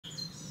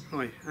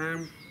Hi,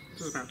 it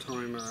was about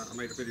time I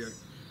made a video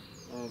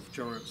of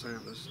Giant's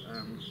antlers.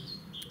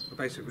 I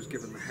basically was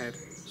given the head,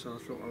 so I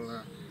thought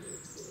I'll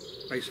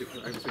basically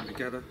put everything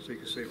together so you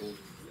can see it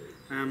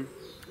all.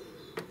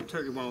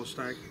 Totally wild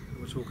stag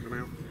that we're talking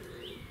about.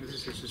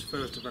 This is his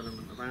first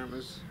development of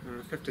antlers,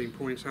 15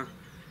 pointer.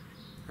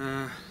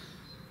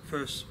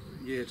 First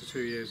year to 2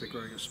 years they're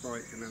growing a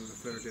spike, and then the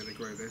third year they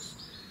grow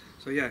this.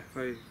 So yeah,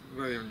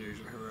 very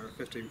unusual to have a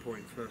 15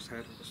 point first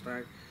head of a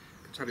stag.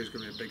 I can tell you it's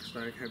going to be a big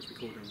stag, hence we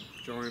called him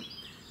Giant.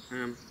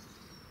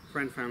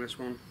 Friend found this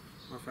one,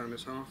 I found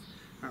this half.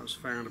 That was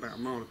found about a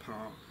mile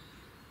apart.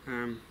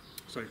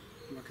 So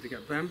lucky to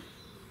get them.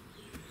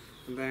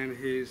 And then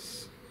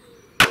his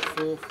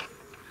fourth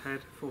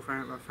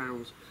antler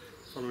found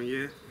the following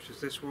year, which is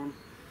this one.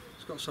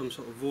 It's got some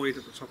sort of void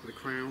at the top of the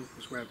crown.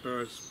 It's where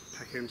birds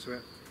peck into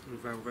it, and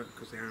velvet,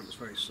 because the antler's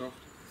very soft.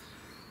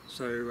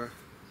 So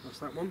that's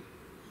that one.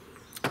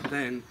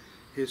 Then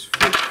his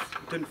fifth,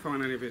 didn't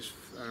find any of his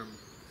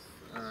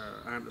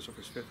antlers off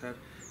his fifth head,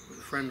 but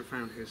the friend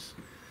found his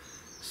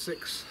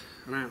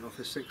an antler off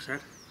his sixth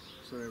head.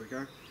 So there we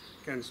go.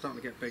 Again,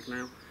 starting to get big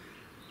now.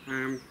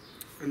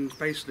 And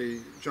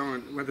basically,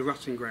 Giant, where the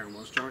rutting ground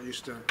was, Giant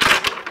used to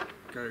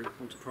go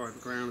onto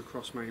private ground,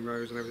 across main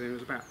roads and everything. It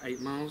was about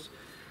 8 miles.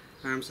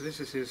 So this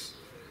is his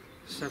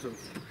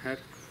seventh head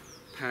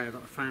pair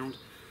that I found.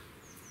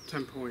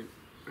 10 point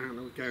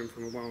antler going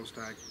from a wild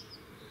stag.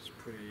 It's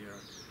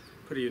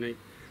pretty unique.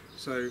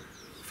 So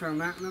I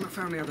found that, and then I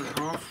found the other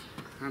half.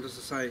 And as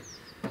I say,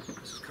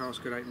 this is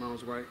cast good 8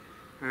 miles away.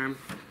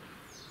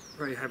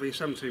 Very heavy,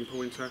 17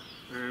 pointer,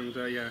 and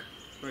yeah,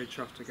 very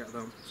chuffed to get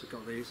them. So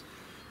got these.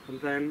 And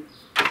then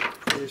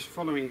his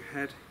following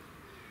head,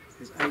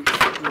 his 8th,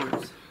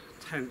 9th,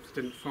 10th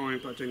didn't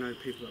find, but I do know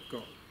people that have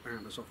got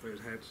antlers off those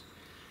heads.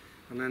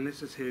 And then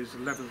this is his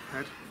 11th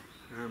head,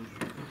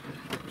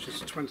 which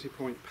is a 20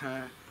 point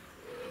pair.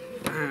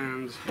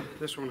 And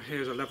this one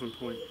here is 11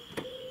 point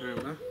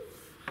antler.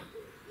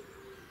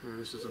 And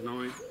this is a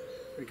 9.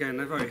 Again,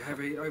 they're very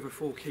heavy, over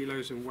 4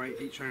 kilos in weight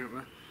each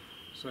antler.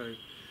 So it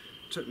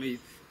took me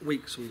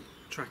weeks on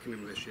tracking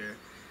them this year,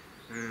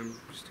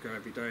 just to go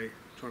every day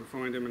trying to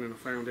find him, and then I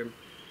found him.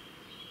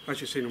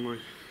 As you've seen on my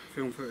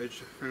film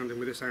footage, I found him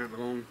with this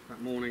antler on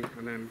that morning,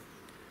 and then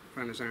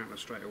found his antler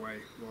straight away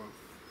while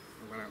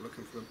I went out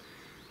looking for them.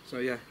 So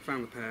yeah,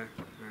 found the pair,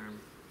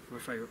 my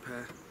favourite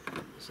pair,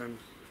 some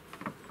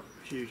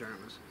huge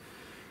antlers.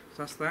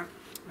 So that's that.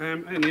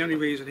 And the only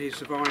reason he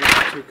survived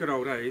to a good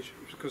old age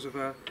was because of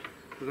the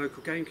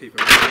local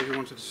gamekeeper who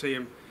wanted to see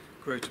him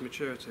grow to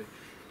maturity.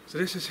 So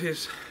this is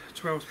his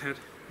 12th head.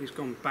 He's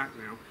gone back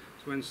now.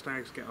 So when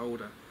stags get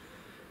older,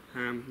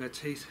 their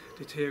teeth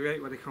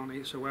deteriorate where they can't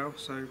eat so well.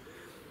 So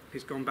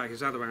he's gone back.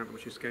 His other antler,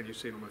 which is again you've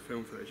seen on my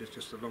film footage, is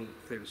just a long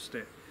thin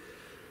stick.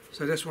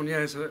 So this one, yeah,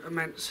 is an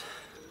immense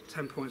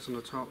 10 points on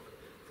the top,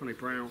 funny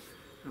brow,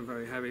 and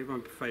very heavy. My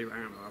favourite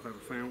antler I've ever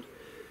found.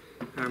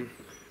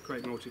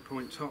 Great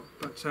multi-point top.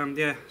 But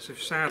yeah, so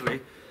sadly,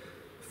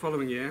 the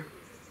following year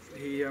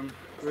he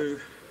grew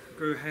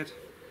a head,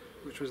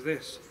 which was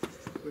this,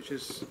 which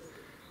is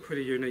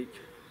pretty unique,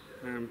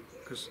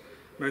 because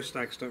most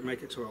stags don't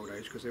make it to old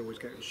age because they're always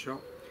getting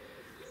shot.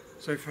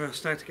 So for a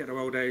stag to get to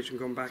old age and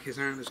gone back, his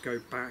antlers go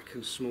back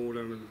and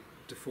smaller and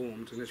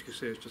deformed, and as you can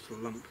see it's just a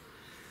lump.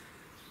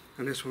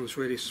 And this one's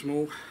really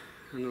small,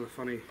 another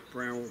funny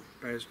brow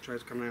bear's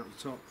trace coming out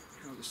the top,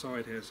 out the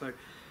side here. So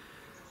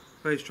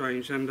very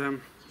strange,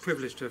 and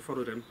privileged to have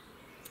followed him.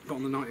 But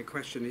on the night in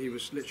question, he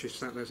was literally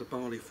sat there as a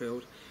barley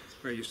field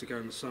where he used to go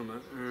in the summer,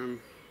 and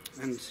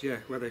yeah,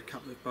 where they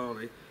cut the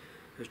barley,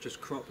 it was just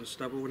crop and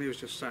stubble, and he was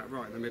just sat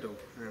right in the middle.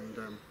 And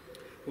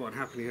what had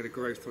happened, he had a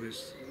growth on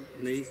his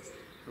knee,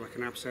 like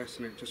an abscess,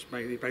 and it just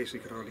made, he basically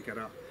could hardly get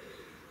up.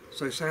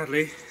 So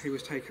sadly, he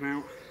was taken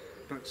out,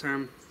 but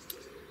for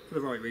the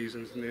right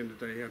reasons. In the end of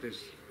the day, he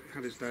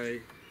had his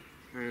day,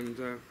 and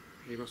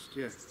he must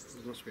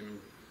have been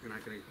in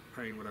agony,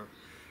 pain, whatever.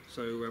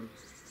 So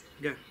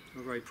yeah,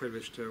 I'm very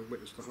privileged to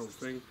witness the whole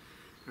thing,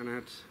 and I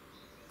had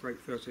a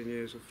great 13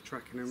 years of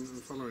tracking him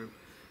and following him.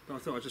 But I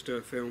thought I'd just do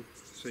a film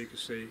so you could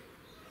see,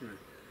 you know,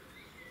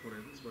 what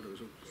it was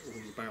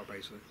all about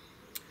basically.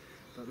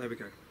 But there we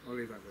go. I'll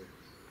leave that there.